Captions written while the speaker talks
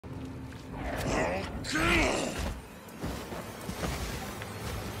Take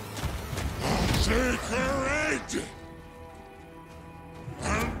her head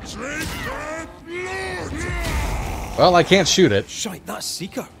and drink her blood! Well, I can't shoot it. Shite, that's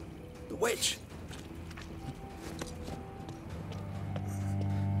Seeker. The witch.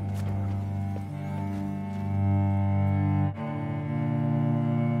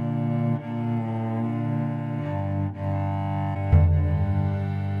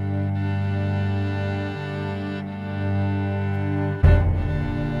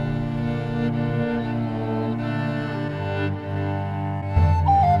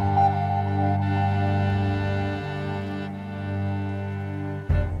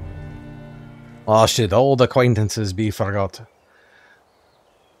 Oh shit, old acquaintances be forgot.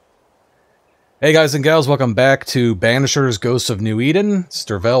 Hey guys and gals, welcome back to Banishers Ghosts of New Eden. It's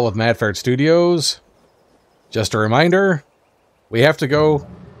Dervell with Mad Ferret Studios. Just a reminder, we have to go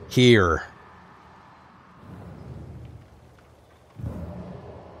here.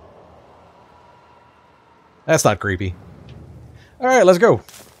 That's not creepy. Alright, let's go.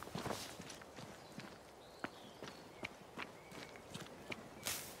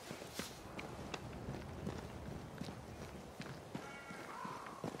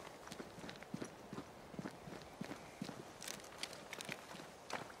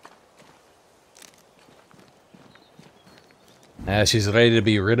 She's ready to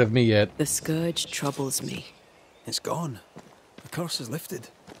be rid of me yet. The scourge troubles me. It's gone. The curse is lifted.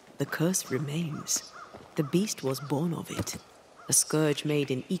 The curse remains. The beast was born of it. A scourge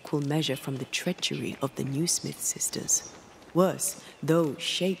made in equal measure from the treachery of the Newsmith sisters. Worse, though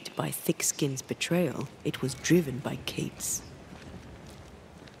shaped by Thickskin's betrayal, it was driven by Kate's.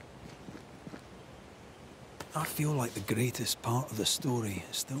 I feel like the greatest part of the story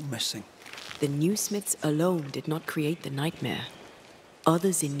is still missing. The Newsmiths alone did not create the nightmare.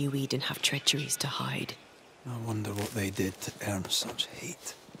 Others in New Eden have treacheries to hide. I wonder what they did to earn such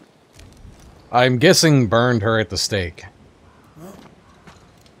hate. I'm guessing burned her at the stake.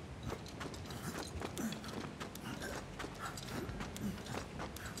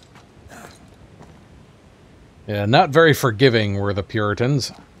 Yeah, not very forgiving were the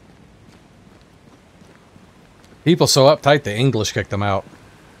Puritans. People so uptight the English kicked them out.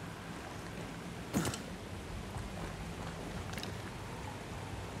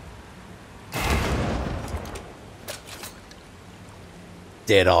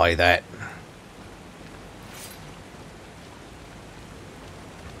 Did I that?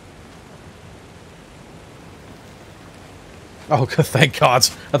 Oh, thank God.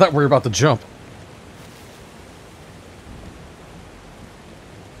 I thought we were about to jump.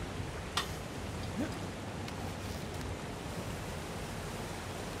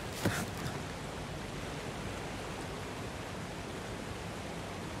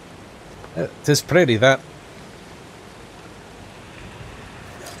 Tis pretty, that.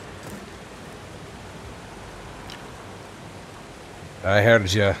 I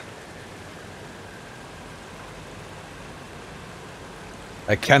heard you.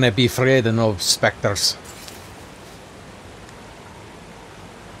 I cannot be afraid of no spectres.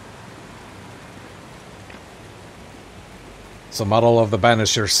 It's a model of the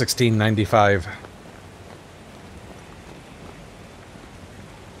Banishers, 1695.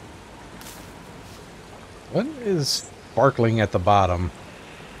 What is sparkling at the bottom?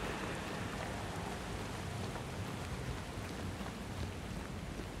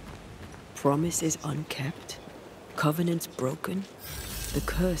 Promises unkept, covenants broken. The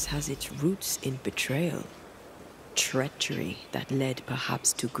curse has its roots in betrayal, treachery that led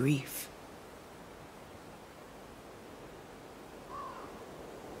perhaps to grief.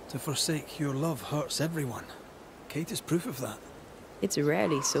 To forsake your love hurts everyone. Kate is proof of that. It's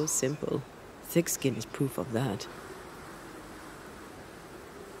rarely so simple. Thickskin is proof of that.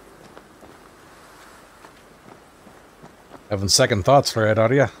 Having second thoughts, Ferret,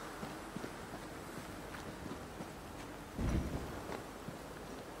 are ya?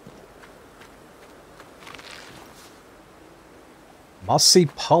 Mossy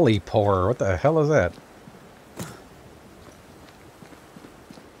polypore. What the hell is that?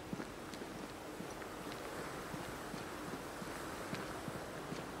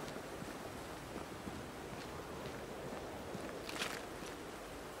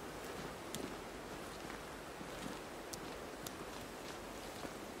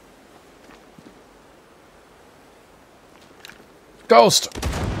 Ghost!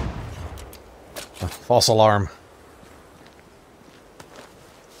 False alarm.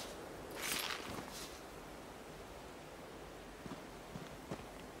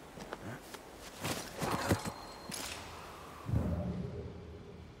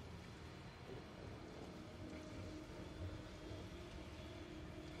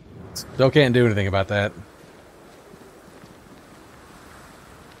 Still can't do anything about that.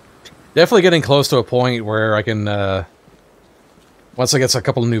 Definitely getting close to a point where I can, once I get a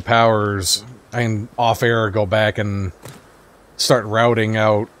couple of new powers, I can off-air go back and start routing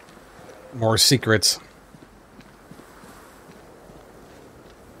out more secrets.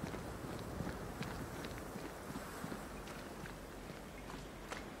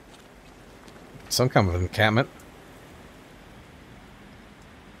 Some kind of encampment.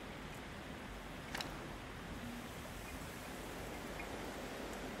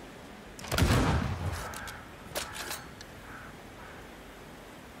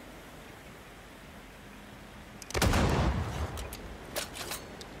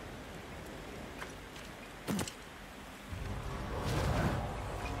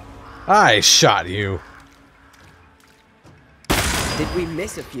 I shot you. Did we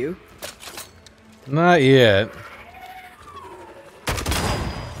miss a few? Not yet.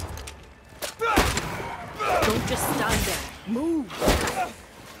 Don't just stand there. Move.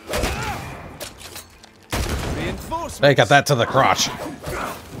 Reinforcements. They got that to the crotch.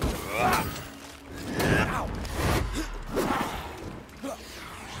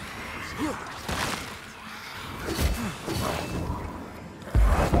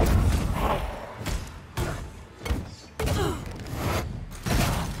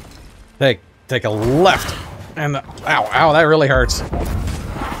 Take a left, and ow, that really hurts. There's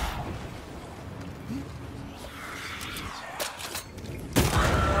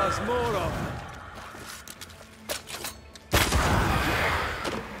more of them.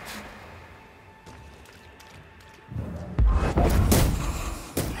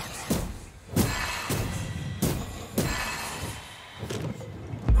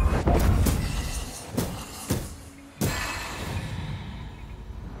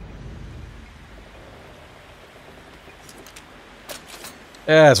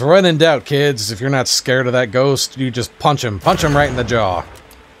 Yeah, it's when in doubt, kids. If you're not scared of that ghost, you just punch him. Punch him right in the jaw.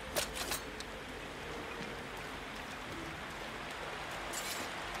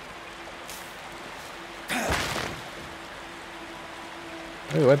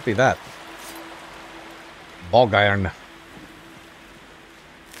 Ooh, what'd be that? Bog iron.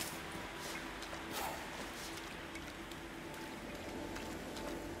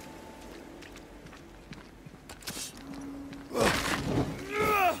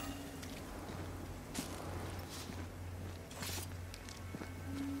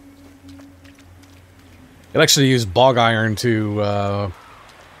 You can actually use bog iron to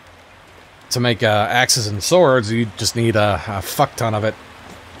make axes and swords. You just need a fuck ton of it.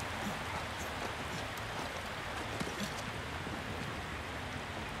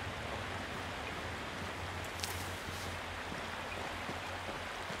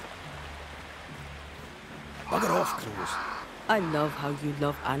 Bugger off, crows. I love how you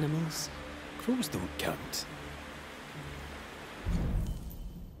love animals. Crows don't count.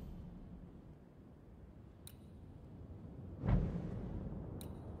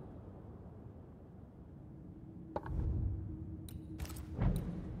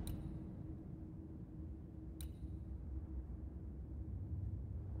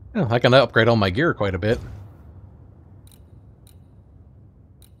 Oh, I can upgrade all my gear quite a bit.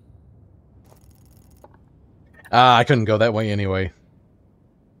 I couldn't go that way anyway.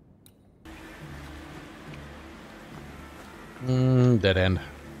 Dead end.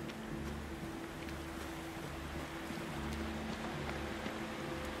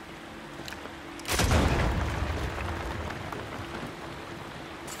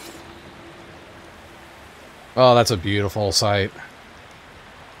 Oh, that's a beautiful sight.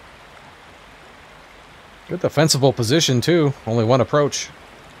 Good defensible position, too. Only one approach.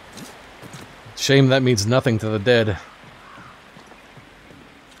 Shame that means nothing to the dead.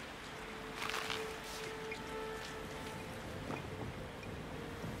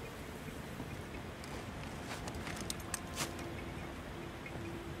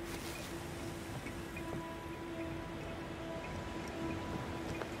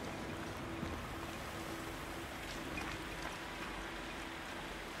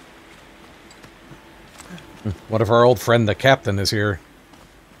 What if our old friend the captain is here?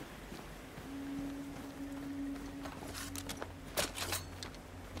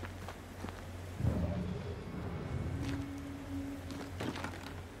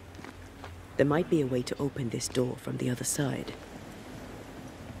 There might be a way to open this door from the other side.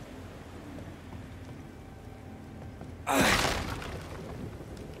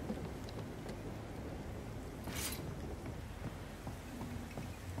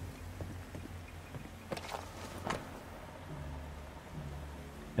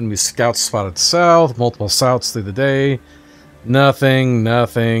 Enemy scouts spotted south, multiple scouts through the day. Nothing,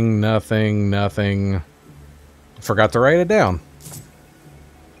 nothing, nothing, nothing. Forgot to write it down.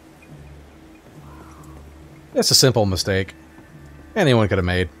 It's a simple mistake. Anyone could have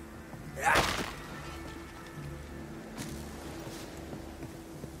made.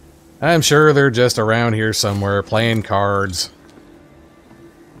 I'm sure they're just around here somewhere, playing cards,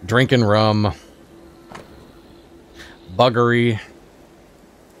 drinking rum, buggery,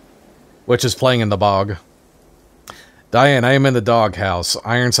 which is playing in the bog. Diane, I am in the doghouse.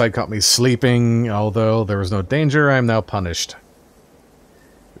 Ironside caught me sleeping, although there was no danger, I am now punished.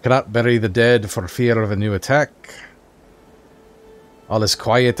 We cannot bury the dead for fear of a new attack. All is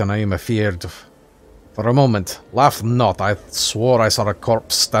quiet and I am afeared. For a moment, laugh not, I swore I saw a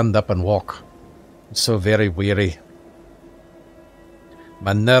corpse stand up and walk. I'm so very weary.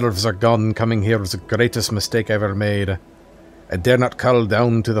 My nerves are gone. Coming here was the greatest mistake I ever made. I dare not call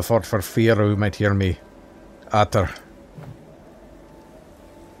down to the fort for fear who might hear me. Utter.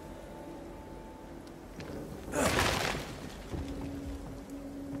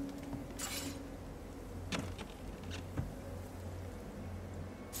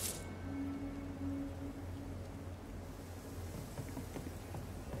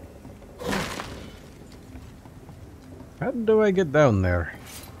 How do I get down there?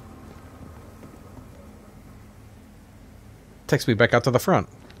 Takes me back out to the front.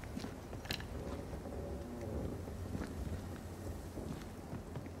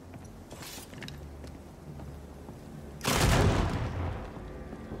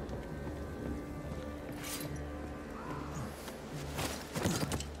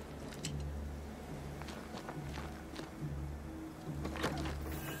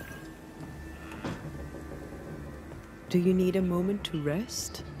 Do you need a moment to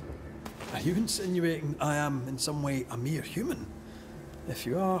rest? Are you insinuating I am in some way a mere human? If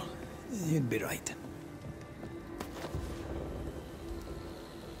you are, you'd be right.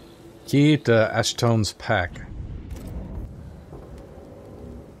 Key to Ashtone's pack.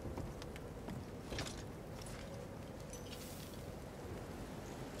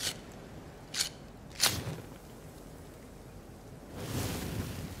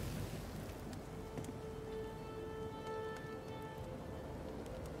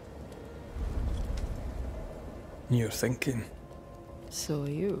 You're thinking. So are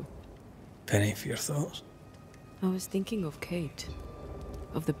you. Penny for your thoughts. I was thinking of Kate.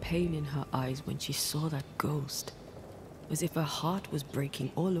 Of the pain in her eyes when she saw that ghost. As if her heart was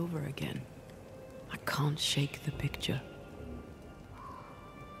breaking all over again. I can't shake the picture.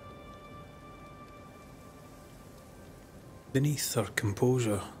 Beneath her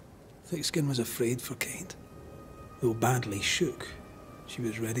composure, Thickskin was afraid for Kate. Though badly shook, she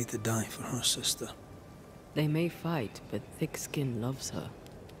was ready to die for her sister. They may fight, but Thickskin loves her.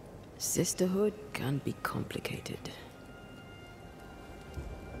 Sisterhood can be complicated.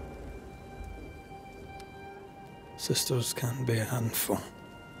 Sisters can be a handful.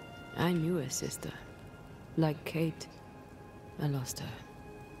 I knew a sister. Like Kate, I lost her.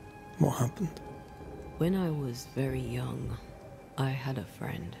 What happened? When I was very young, I had a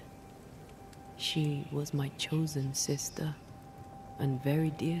friend. She was my chosen sister, and very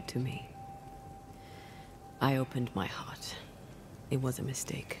dear to me. I opened my heart. It was a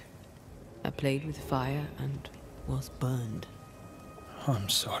mistake. I played with fire and was burned. I'm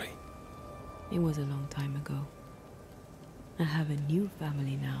sorry. It was a long time ago. I have a new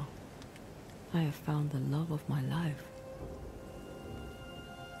family now. I have found the love of my life.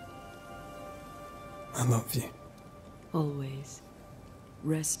 I love you. Always.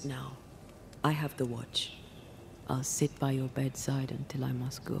 Rest now. I have the watch. I'll sit by your bedside until I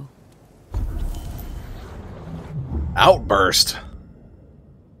must go. Outburst.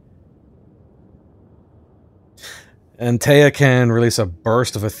 Antea can release a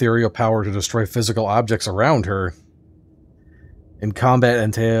burst of ethereal power to destroy physical objects around her. In combat,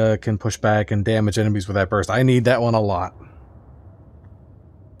 Antea can push back and damage enemies with that burst. I need that one a lot.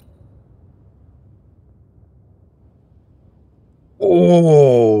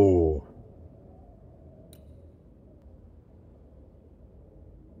 Oh.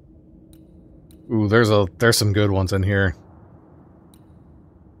 Ooh, there's some good ones in here.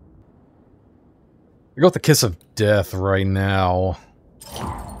 I go with the Kiss of Death right now.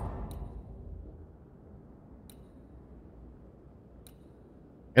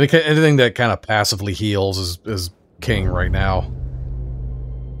 Anything that kind of passively heals is king right now.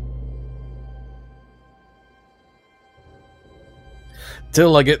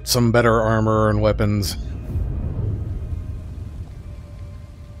 Till I get some better armor and weapons.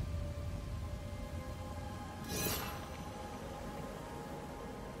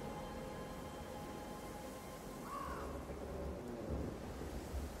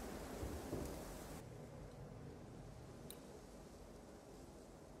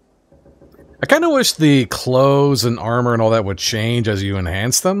 kind of wish the clothes and armor and all that would change as you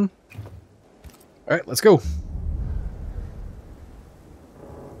enhance them. Alright, let's go.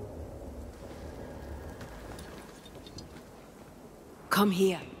 Come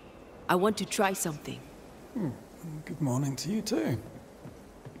here. I want to try something. Good morning to you too.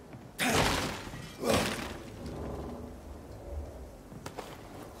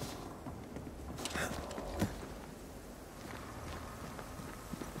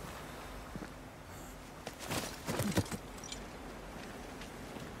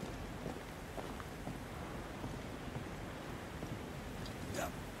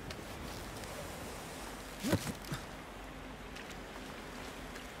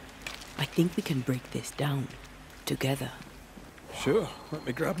 I think we can break this down together. Sure, let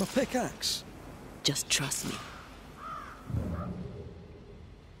me grab my pickaxe. Just trust me.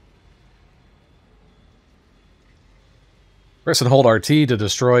 Press and hold RT to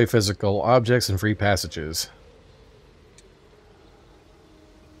destroy physical objects and free passages.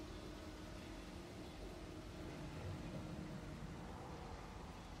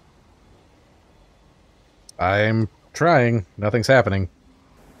 I'm trying. Nothing's happening.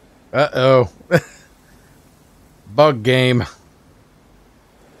 Uh-oh. Bug game.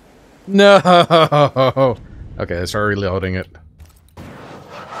 No! Okay, let's start reloading it.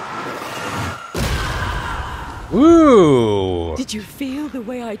 Ooh! Did you feel the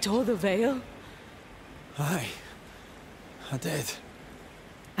way I tore the veil? Aye, I did.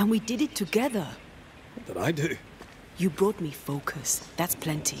 And we did it together. What did I do? You brought me focus. That's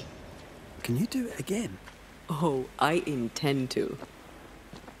plenty. Can you do it again? Oh, I intend to.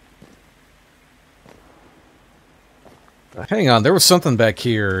 Hang on, there was something back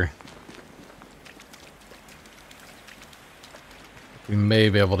here. We may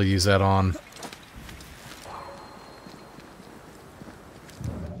be able to use that on. To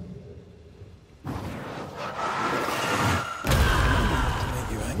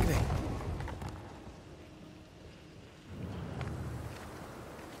make you angry.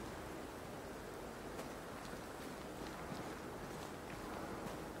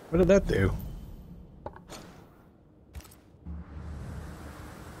 What did that do?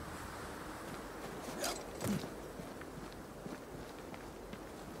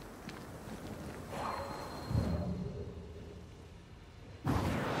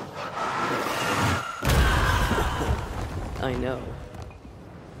 I know.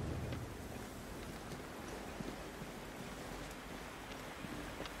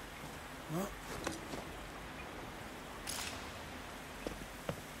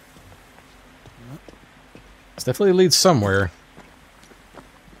 This definitely leads somewhere.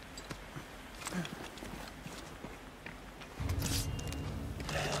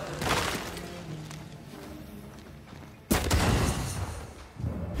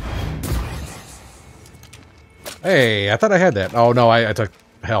 Hey, I thought I had that. Oh no, I took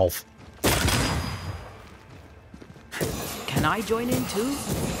health. Can I join in too?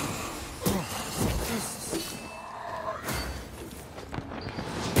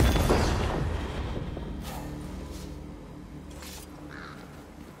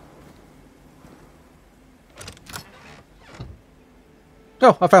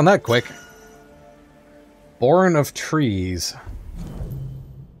 Oh, I found that quick. Born of trees.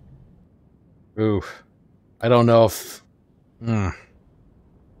 Oof. I don't know if...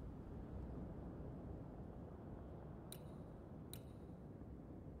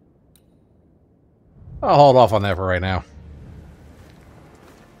 I'll hold off on that for right now.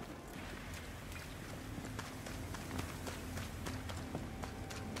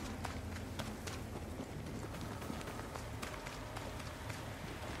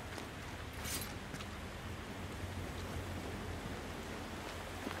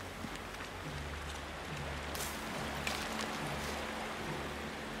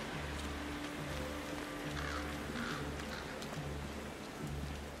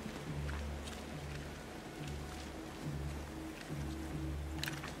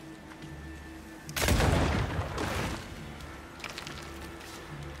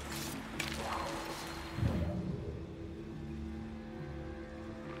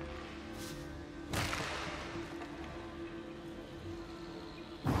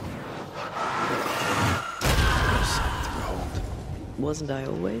 Wasn't I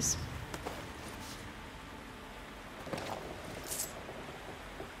always?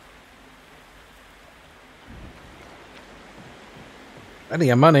 Plenty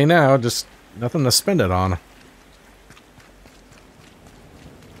of money now, just nothing to spend it on.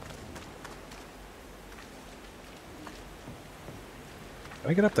 Can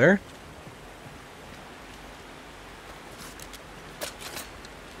I get up there?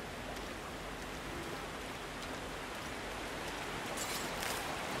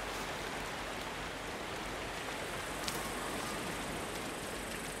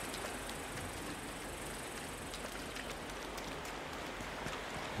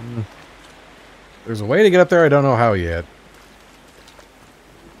 There's a way to get up there, I don't know how yet.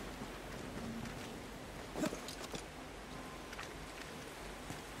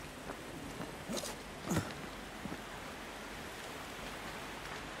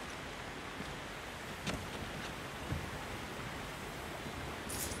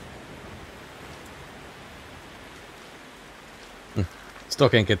 Still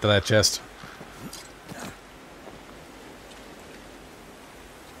can't get to that chest.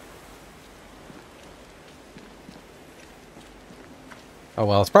 Oh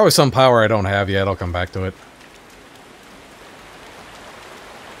well, it's probably some power I don't have yet. I'll come back to it.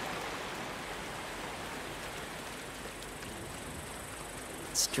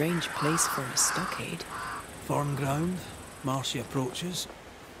 Strange place for a stockade. Firm ground, marshy approaches.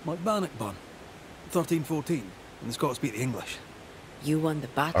 Like Bannockburn, 1314, when the Scots beat the English. You won the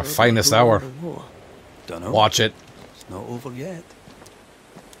battle. Our finest but who won hour. the war? Dunno. Watch it. It's not over yet.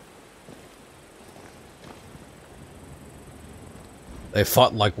 They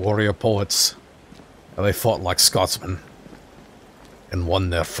fought like warrior poets. And they fought like Scotsmen. And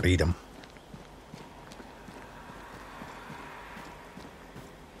won their freedom.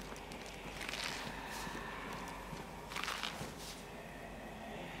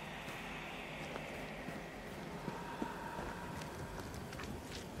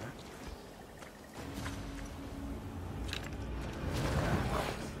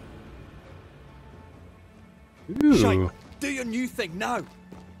 Shite, Ooh. do your new thing now.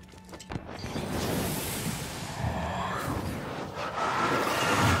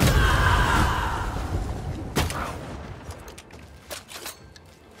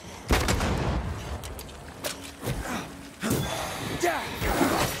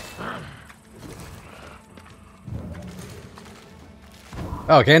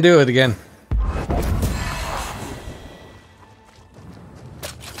 Oh, can't do it again.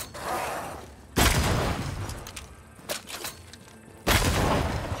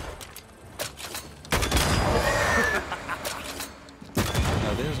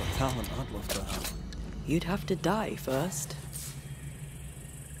 Now there's a talent I'd love to have. You'd have to die first.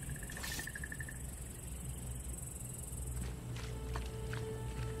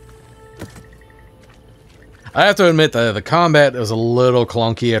 I have to admit that the combat was a little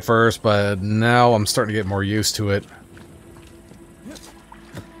clunky at first, but now I'm starting to get more used to it.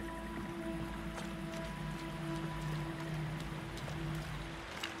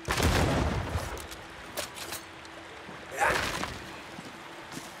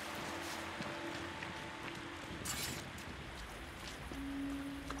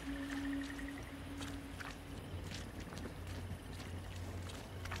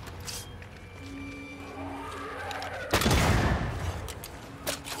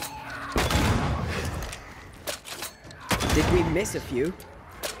 Did we miss a few?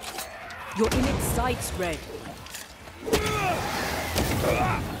 You're in its sights, Red.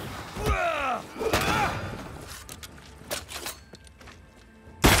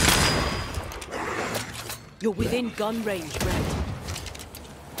 You're within gun range, Red.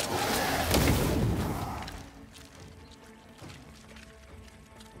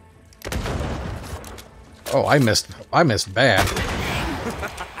 Oh, I missed bad.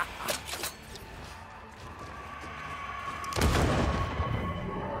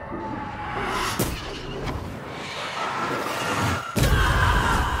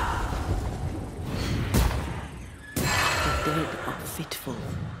 The dead are fitful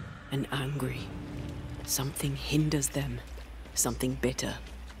and angry. Something hinders them. Something bitter.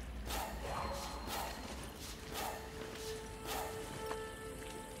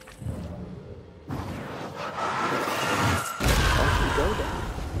 Off we go then.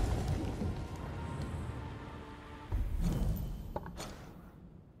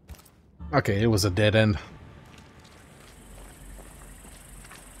 Okay, it was a dead end.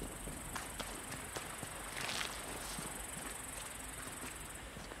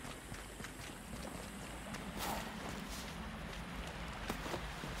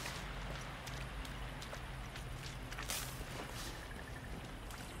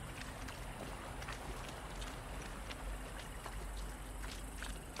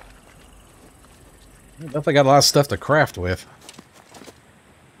 I definitely got a lot of stuff to craft with.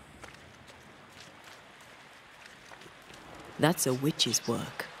 That's a witch's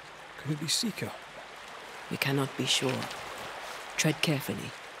work. Could it be Seeker? We cannot be sure. Tread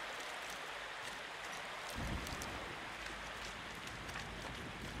carefully.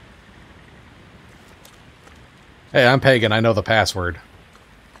 Hey, I'm Pagan. I know the password.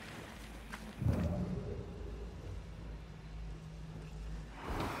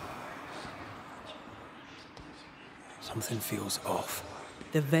 Something feels off.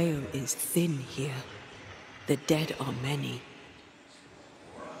 The veil is thin here. The dead are many.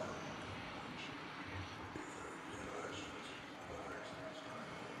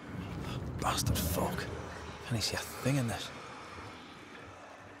 Bastard fog. Can he see a thing in this?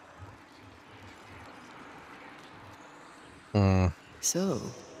 So,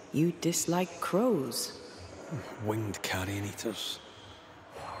 you dislike crows? Winged carrion eaters.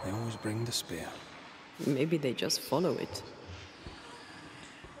 They always bring despair. Maybe they just follow it.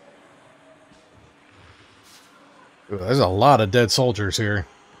 Ooh, there's a lot of dead soldiers here.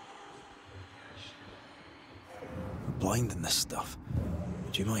 We're blind in this stuff.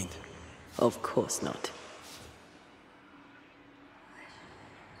 Would you mind? Of course not.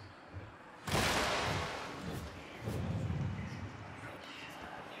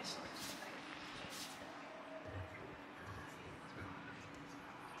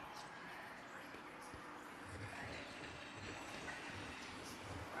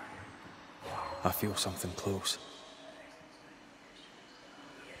 I feel something close.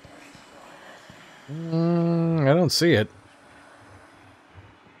 I don't see it.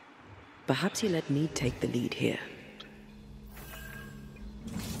 Perhaps you let me take the lead here.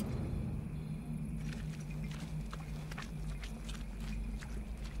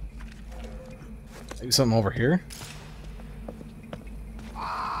 Maybe something over here?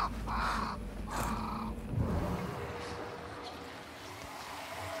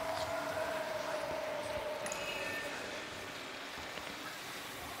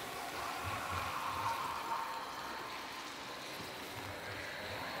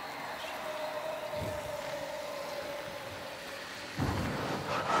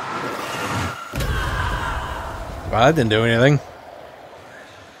 Well, that didn't do anything.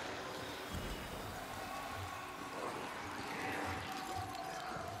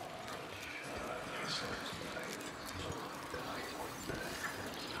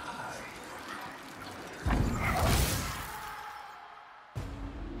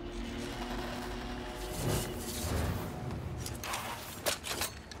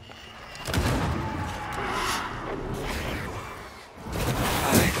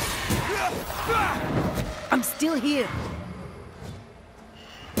 I'm still here.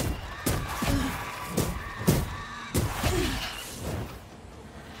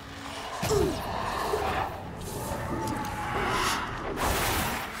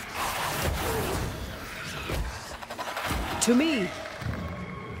 To me.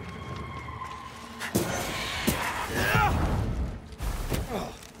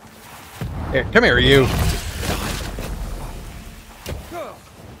 Here, come here, you.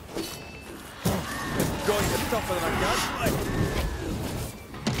 Going to tougher than I can.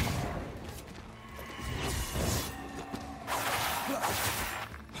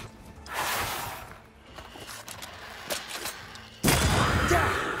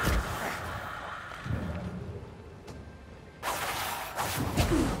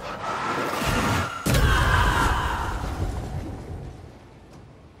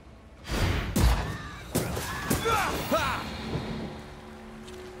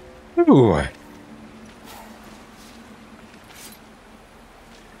 Ooh.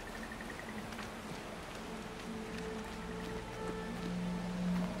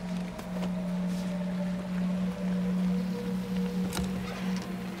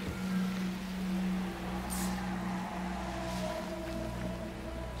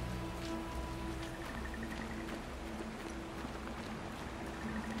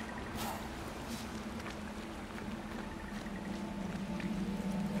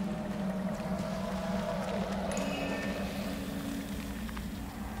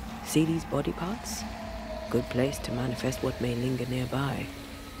 See these body parts? Good place to manifest what may linger nearby.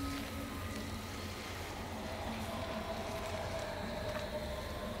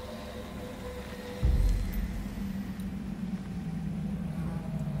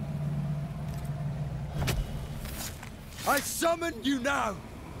 I summon you now!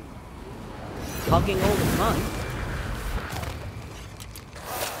 Hogging all the fun.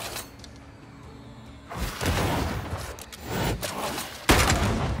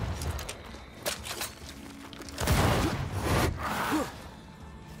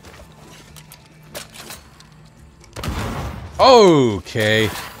 Okay.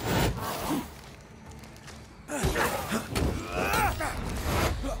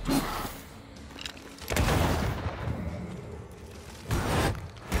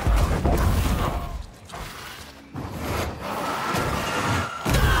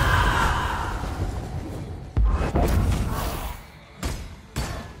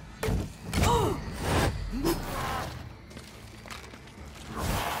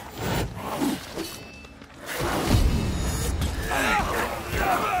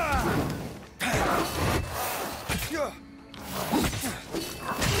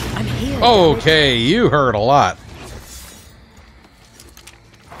 here. Okay, you heard a lot.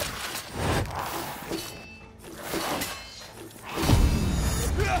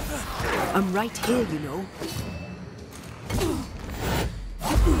 I'm right here, you know.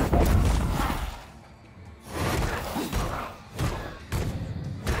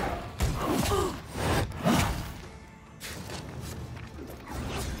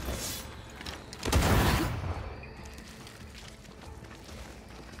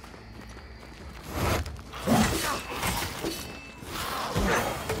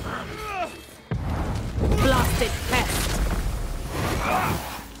 Blasted pest!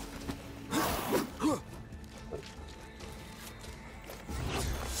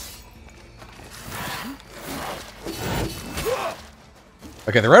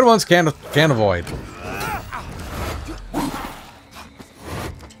 Okay, the red ones can't avoid.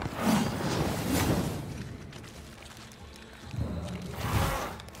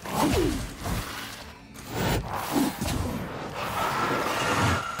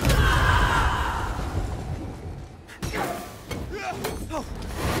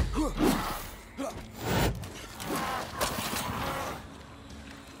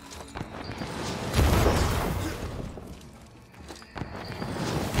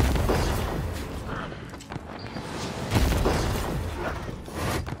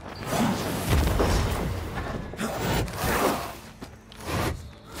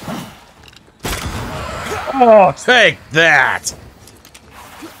 Oh, take that!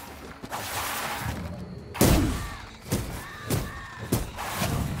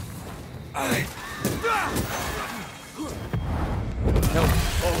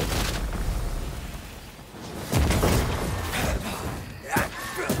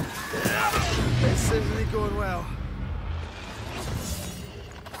 This isn't going well.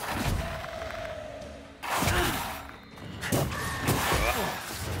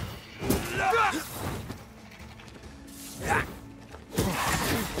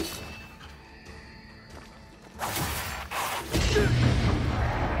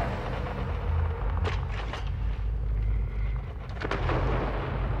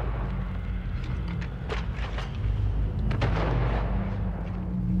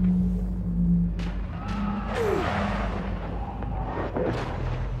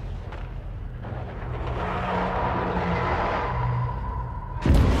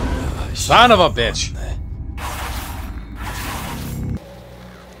 Son of a bitch!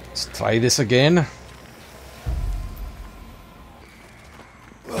 Let's try this again.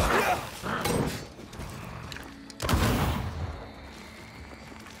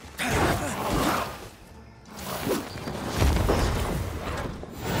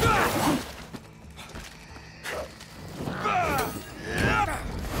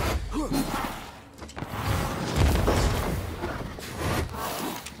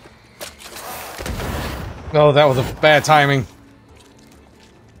 Oh, that was a bad timing.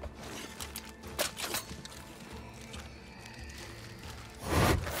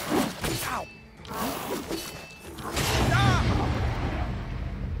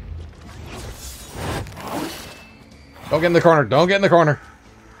 Don't get in the corner. Don't get in the corner.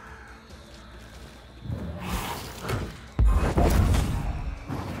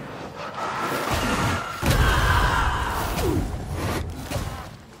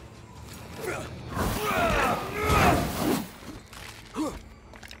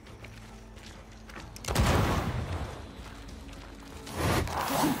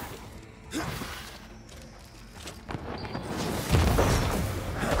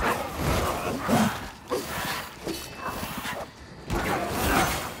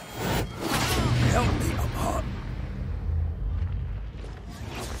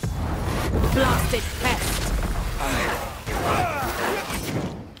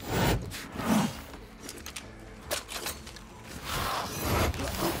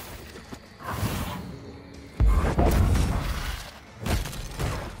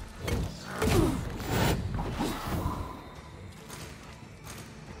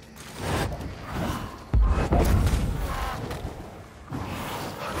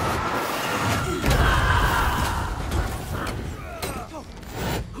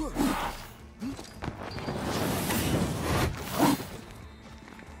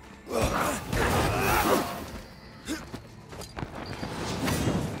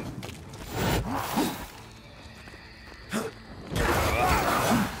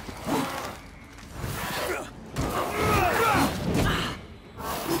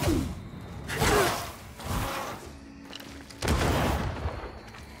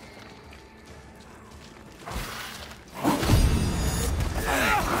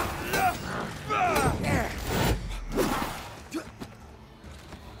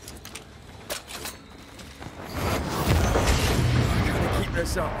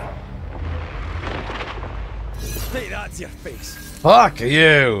 something. Hey, that's your face. Fuck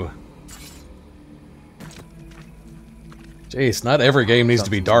you! Jeez, not every game needs to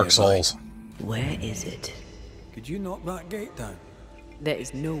be Dark Souls. Where is it? Could you knock that gate down? There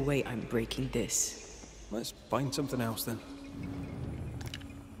is no way I'm breaking this. Let's find something else then.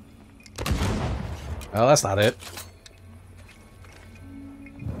 Well, that's not it.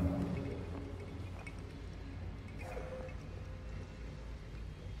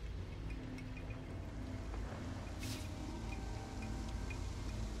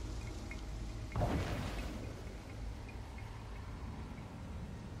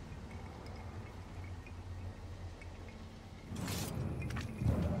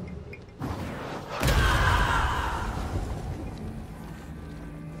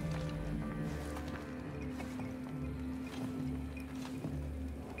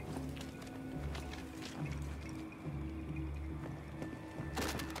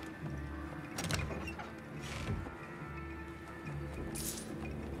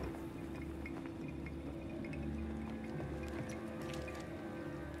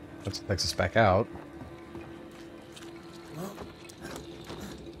 That takes us back out.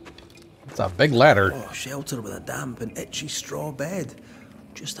 It's a big ladder. Oh, shelter with a damp and itchy straw bed.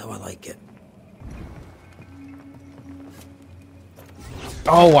 Just how I like it.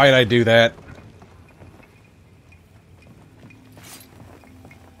 Oh, why did I do that?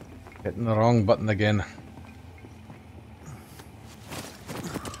 Hitting the wrong button again.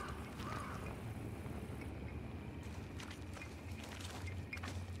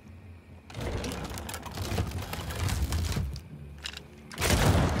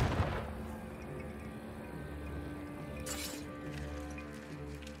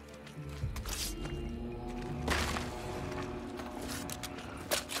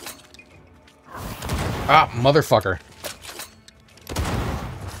 Ah, motherfucker.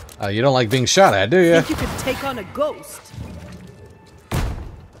 You don't like being shot at, do you? Think you could take on a ghost?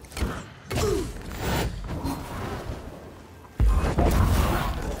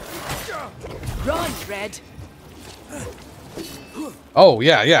 Run, Red. Oh,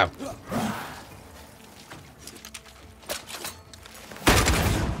 yeah, yeah.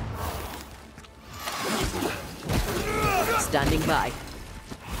 Standing by.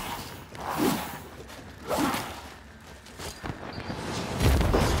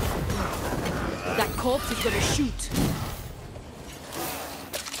 That corpse is gonna shoot.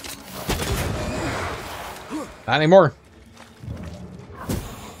 Not anymore.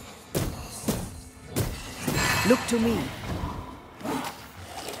 Look to me.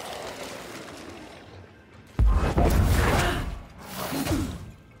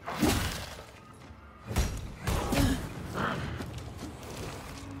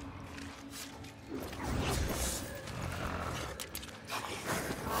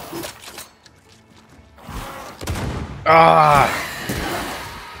 Ah!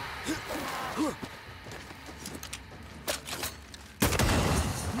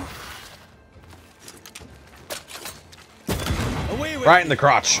 Right in the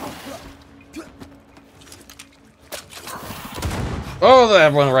crotch. Oh,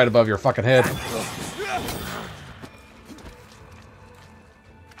 that one right above your fucking head.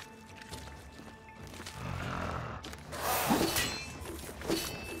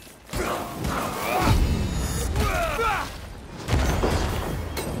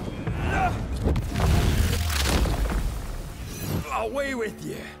 Away with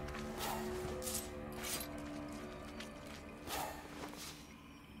you.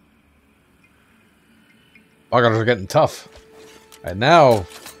 Buggers are getting tough. And now,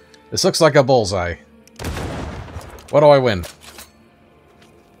 this looks like a bullseye. What do I win?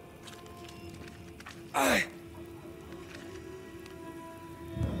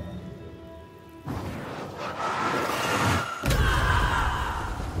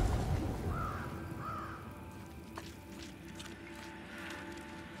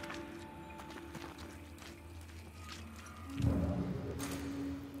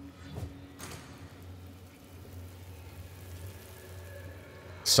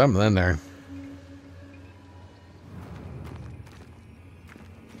 Something in there.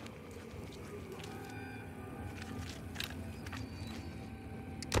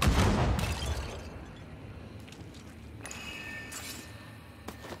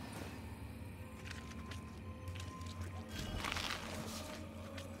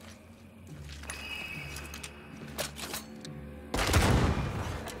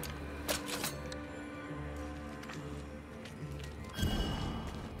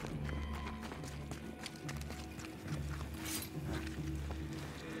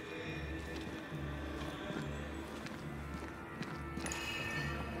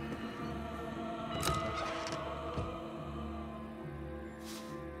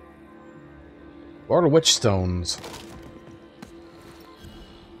 More witch stones.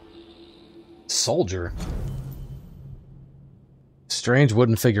 Soldier. Strange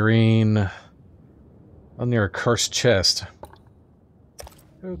wooden figurine on near a cursed chest.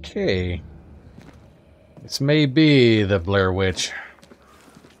 Okay. This may be the Blair Witch.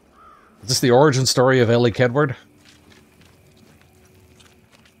 Is this the origin story of Ellie Kedward?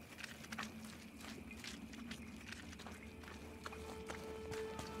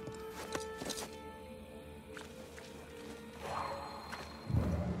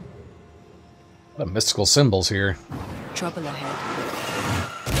 What mystical symbols here. Trouble ahead.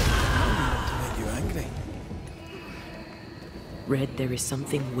 To make you angry. Red, there is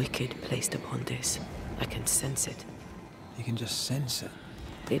something wicked placed upon this. I can sense it. You can just sense it.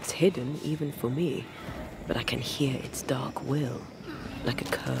 It's hidden, even for me, but I can hear its dark will, like a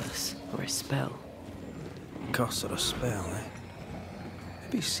curse or a spell. Curse or a spell, eh?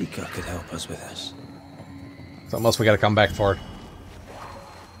 Maybe Seeker could help us with this. Something else we gotta come back for.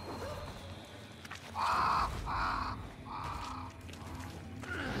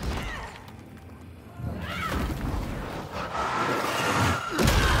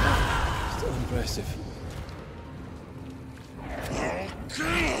 Still impressive.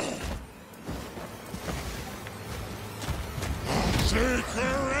 Take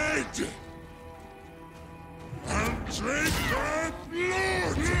her head! And drink her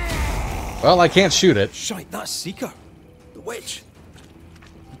blood! Well, I can't shoot it. Shite, that's Seeker. The witch.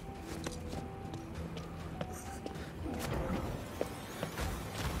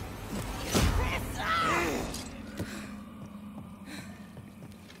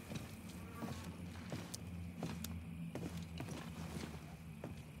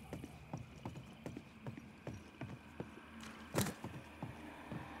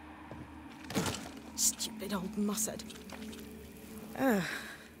 Stupid old mussed.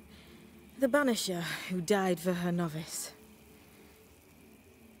 The Banisher who died for her novice.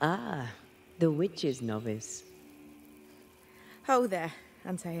 Ah, the witch's novice. Ho there,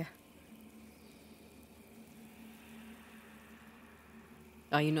 Antea.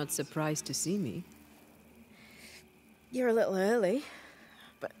 Are you not surprised to see me? You're a little early,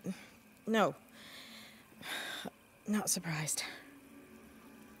 but no, not surprised.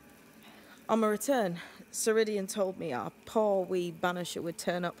 On my return, Ceridian told me our poor wee Banisher would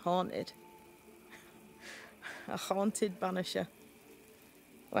turn up haunted. A haunted Banisher.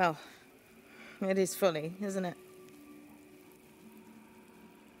 Well, it is funny, isn't it?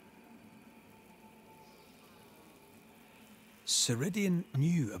 Ceridian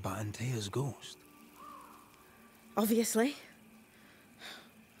knew about Antea's ghost. Obviously.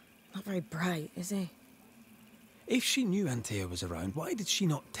 Not very bright, is he? If she knew Antea was around, why did she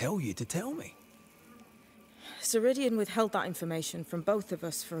not tell you to tell me? Ceridian withheld that information from both of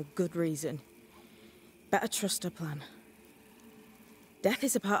us for a good reason. Better trust her plan. Death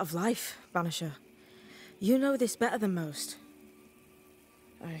is a part of life, Banisher. You know this better than most.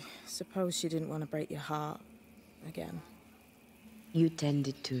 I suppose she didn't want to break your heart again. You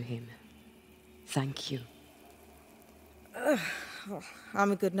tended to him. Thank you.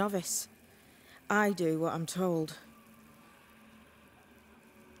 I'm a good novice. I do what I'm told.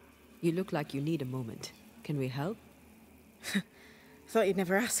 You look like you need a moment. Can we help? Thought you'd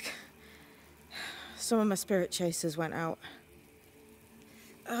never ask. Some of my spirit chasers went out.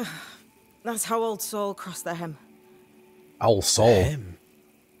 That's how Old Soul crossed the hem. Old Soul. Him.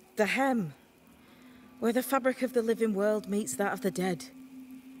 The hem. Where the fabric of the living world meets that of the dead.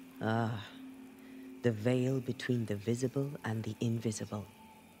 Ah, the veil between the visible and the invisible.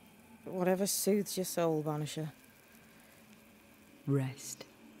 Whatever soothes your soul, Banisher. Rest.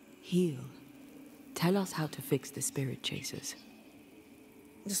 Heal. Tell us how to fix the spirit chasers.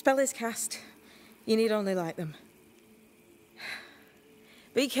 The spell is cast. You need only light them.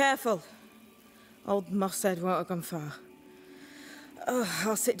 Be careful. Old Moss said won't have gone far. Oh,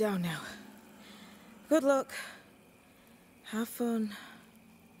 I'll sit down now. Good luck. Have fun.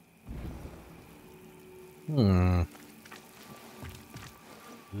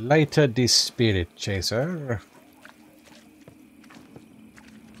 Lighter the spirit chaser.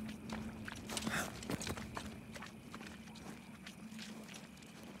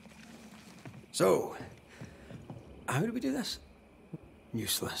 So, how do we do this?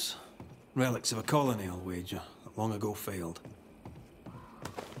 Useless. Relics of a colony, I'll wager, that long ago failed.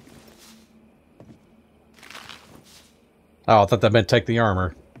 Oh, I thought that meant take the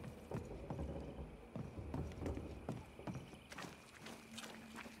armor.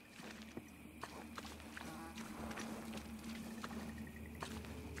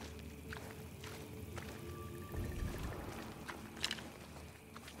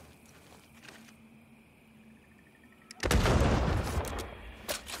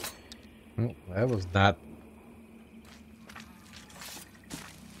 That was not...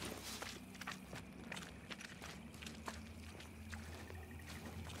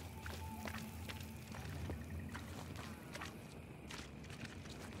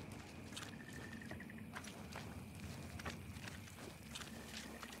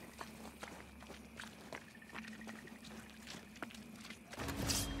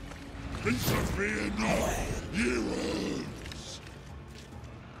 Interfere not, heroes!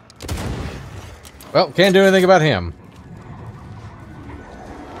 Well, can't do anything about him.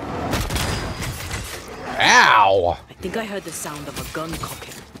 Ow! I think I heard the sound of a gun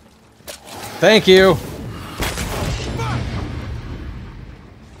cocking. Thank you.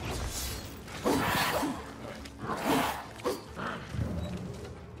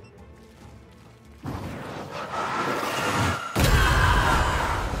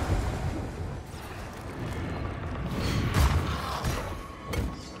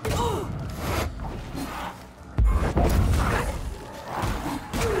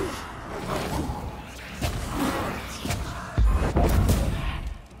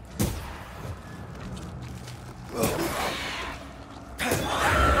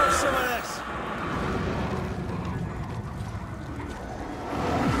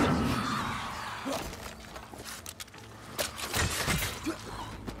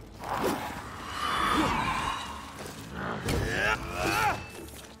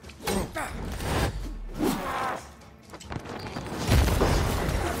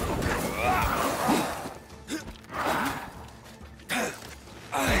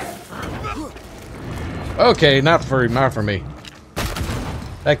 Okay, not for me.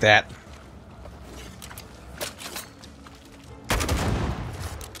 Like that.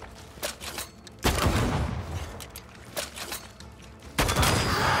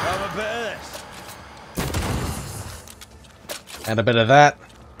 Have a bit of this. And a bit of that.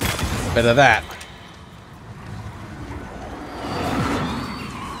 A bit of that.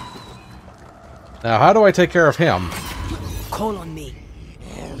 Now, how do I take care of him? Call on me.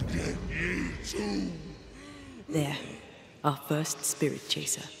 I'll get you too. There. Our first spirit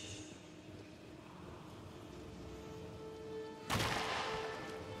chaser.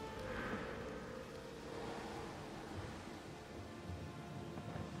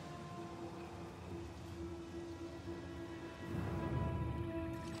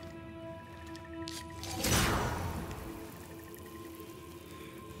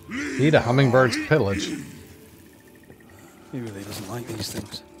 Eat a hummingbird's pillage. He really doesn't like these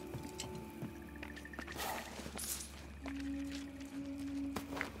things.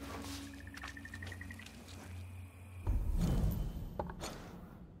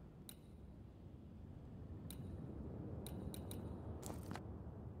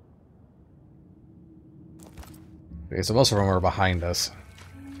 Okay, so most of them are behind us.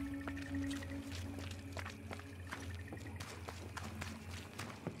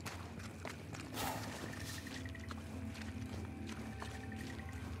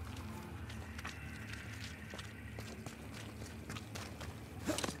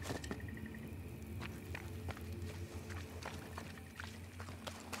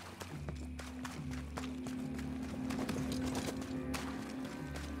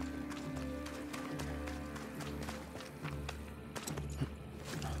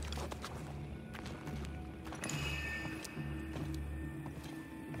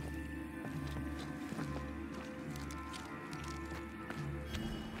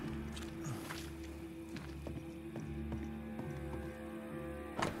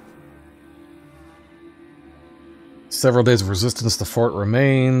 Several days of resistance. The fort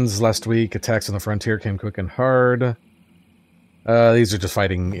remains. Last week, attacks on the frontier came quick and hard. These are just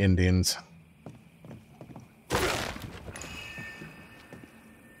fighting Indians.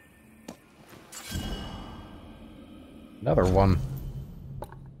 Another one.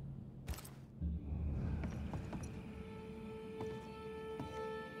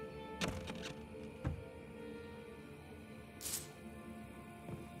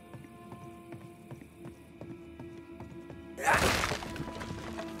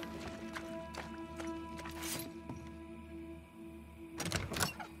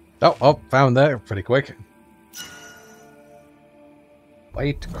 Oh, found that pretty quick.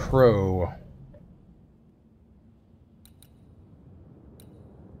 White crow.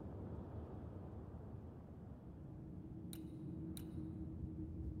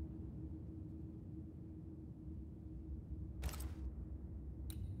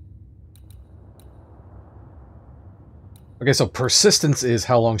 Okay, so persistence is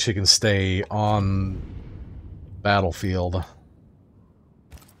how long she can stay on battlefield.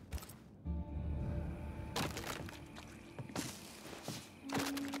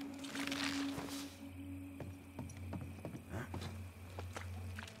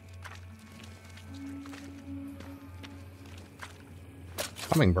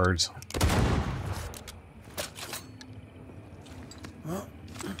 Hummingbirds.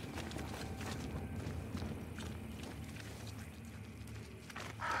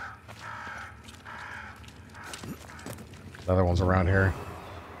 The other one's around here.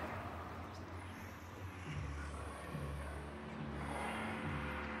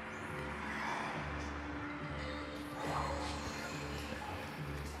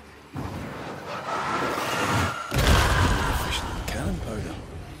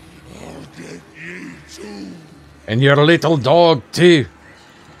 And your little dog, too.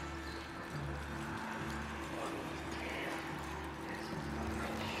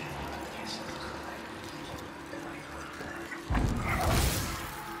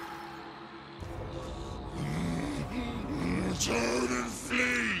 Turn and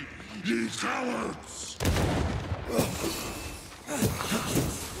flee, ye cowards!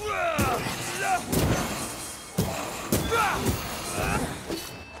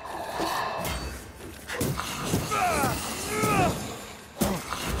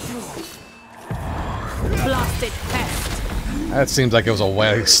 Blasted pest! That seems like it was a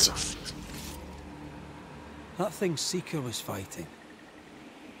waste. That thing Seeker was fighting.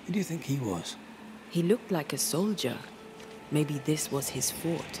 Who do you think he was? He looked like a soldier. Maybe this was his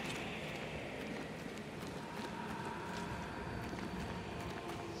fort.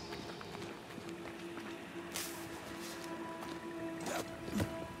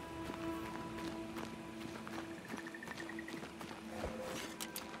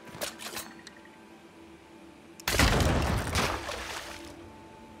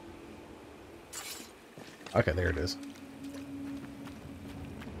 Okay, there it is.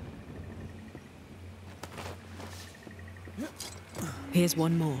 Here's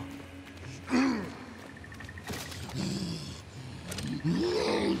one more. I'll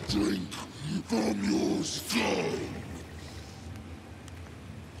drink from your skull.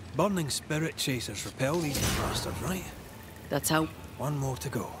 Burning spirit chasers repel these bastards, right? That's how... One more to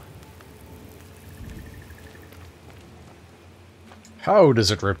go. How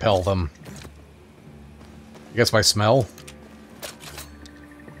does it repel them? I guess by smell?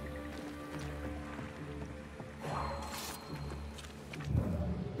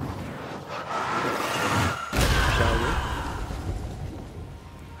 Shall we?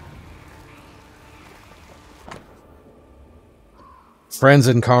 Friends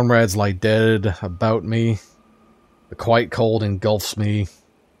and comrades lie dead about me. The quiet cold engulfs me.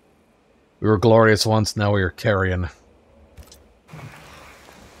 We were glorious once, now we are carrion.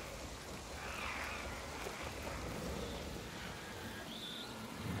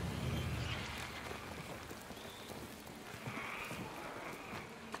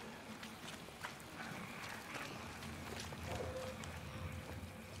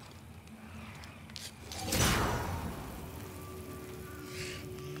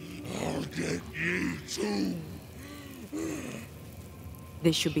 I'll get you too.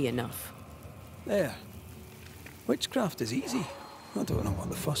 This should be enough. There. Witchcraft is easy. I don't know what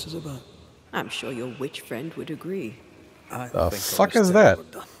the fuss is about. I'm sure your witch friend would agree. I The think fuck I was is that?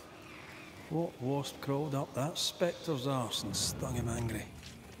 overdone. What wasp crawled up that spectre's arse and stung him angry?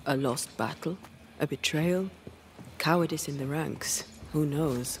 A lost battle? A betrayal? Cowardice in the ranks? Who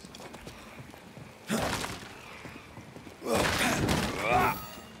knows?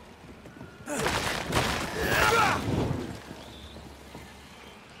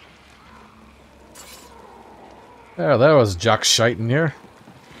 Yeah, that was jock shite in here.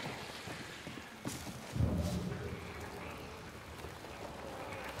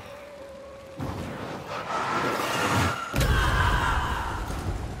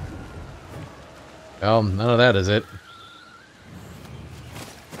 Well, none of that is it.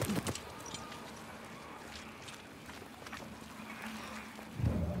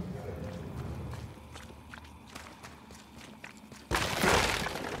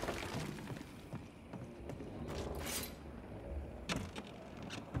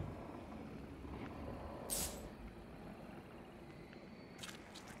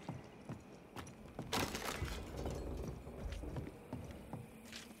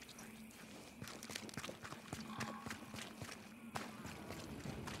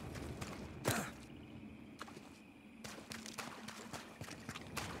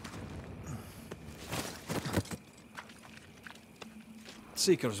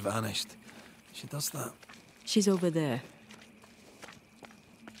 Seeker's vanished. She does that. She's over there.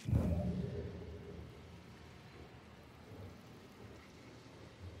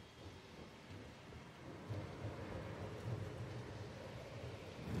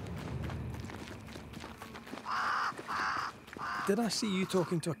 Did I see you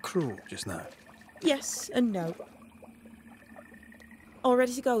talking to a crow just now? Yes and no. All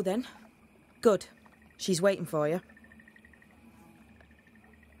ready to go then? Good. She's waiting for you.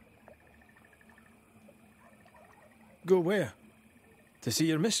 Go where? To see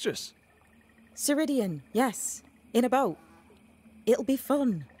your mistress? Ceridian, yes. In a boat. It'll be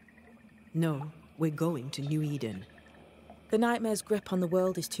fun. No, we're going to New Eden. The nightmare's grip on the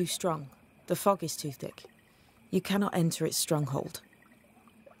world is too strong. The fog is too thick. You cannot enter its stronghold.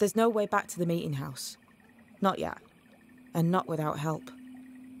 There's no way back to the meeting house. Not yet. And not without help.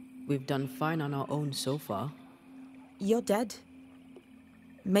 We've done fine on our own so far. You're dead.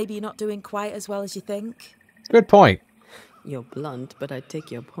 Maybe you're not doing quite as well as you think. Good point. You're blunt, but I take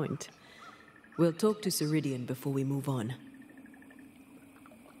your point. We'll talk to Ceridian before we move on.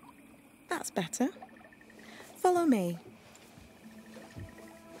 That's better. Follow me.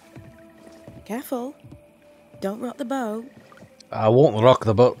 Careful. Don't rock the boat. I won't rock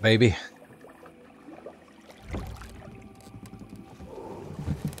the boat, baby.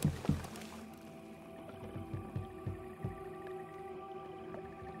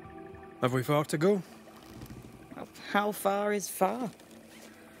 Have we far to go? How far is far?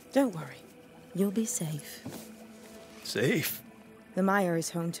 Don't worry. You'll be safe. Safe? The mire is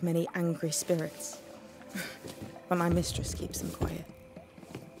home to many angry spirits. But my mistress keeps them quiet.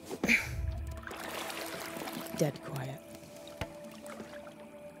 Dead quiet.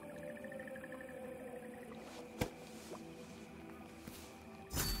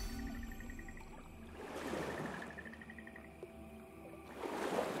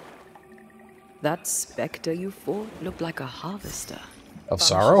 That spectre you fought looked like a harvester. Of Banishers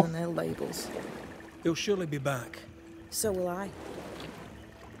sorrow? and their labels. He'll surely be back. So will I.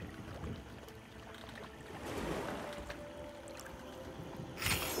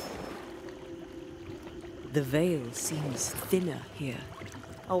 The veil seems thinner here.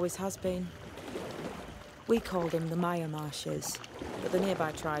 Always has been. We called him the Maya Marshes, but the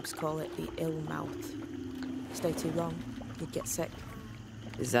nearby tribes call it the Ill Mouth. Stay too long, you'd get sick.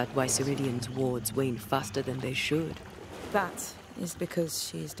 Is that why Ceridian's wards wane faster than they should? That is because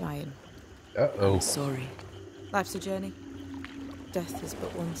she is dying. Uh-oh. Sorry. Life's a journey. Death is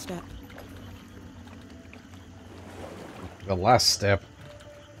but one step. The last step.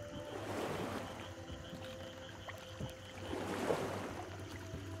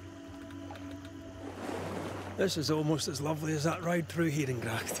 This is almost as lovely as that ride through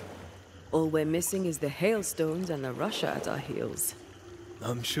Herengracht. All we're missing is the hailstones and the Russia at our heels.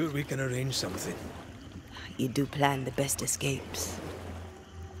 I'm sure we can arrange something. You do plan the best escapes.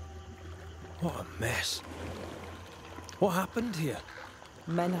 What a mess. What happened here?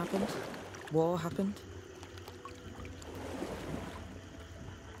 Men happened. War happened.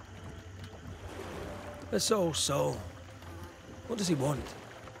 This old soul. What does he want?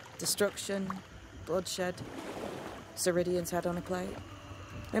 Destruction, bloodshed. Ceridian's head on a plate.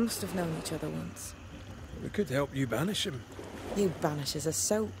 They must have known each other once. We could help you banish him. You Banishers are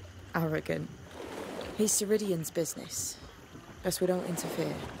so arrogant. He's Ceridian's business. Best we don't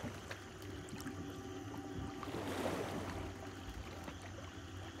interfere.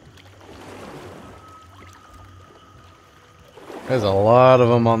 There's a lot of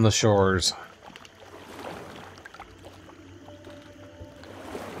them on the shores.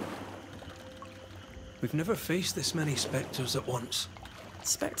 We've never faced this many spectres at once.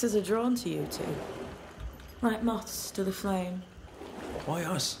 Spectres are drawn to you two. Like moths to the flame. Why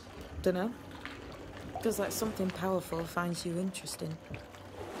us? Dunno. Feels like something powerful finds you interesting.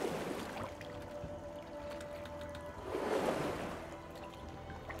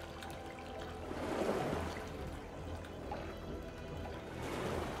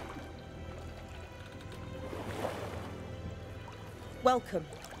 Welcome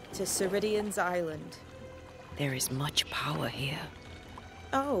to Ceridian's Island. There is much power here.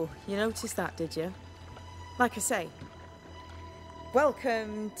 Oh, you noticed that, did you? Like I say,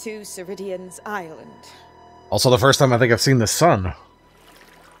 welcome to Ceridian's Island. Also the first time I think I've seen the sun.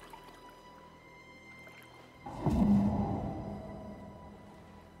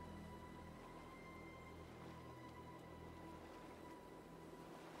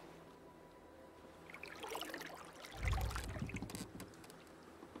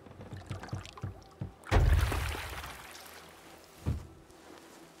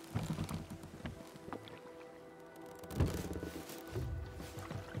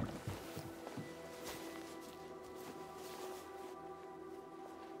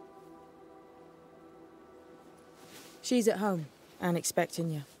 She's at home and expecting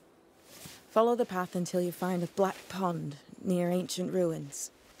you. Follow the path until you find a black pond near ancient ruins.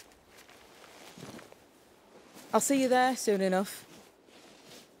 I'll see you there soon enough.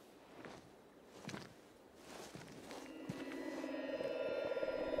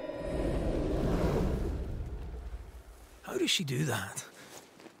 How does she do that?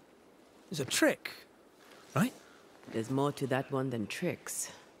 It's a trick, right? There's more to that one than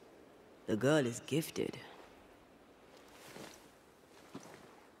tricks. The girl is gifted.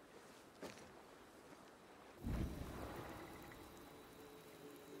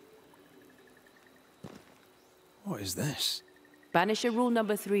 What is this? Banisher rule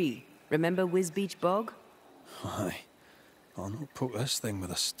number 3. Remember Wisbeach Bog? Aye. I'll not poke this thing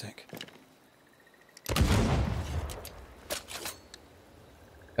with a stick.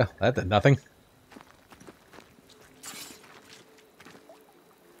 Oh, that did nothing.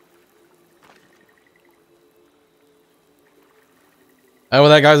 With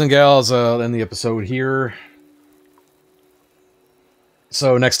that, guys and gals, end the episode here.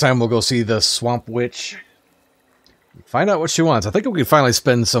 So next time we'll go see the Swamp Witch. Find out what she wants. I think we can finally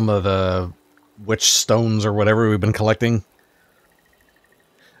spend some of the witch stones or whatever we've been collecting.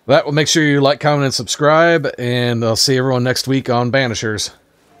 That will make sure you like, comment, and subscribe. And I'll see everyone next week on Banishers.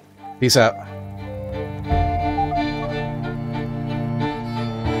 Peace out.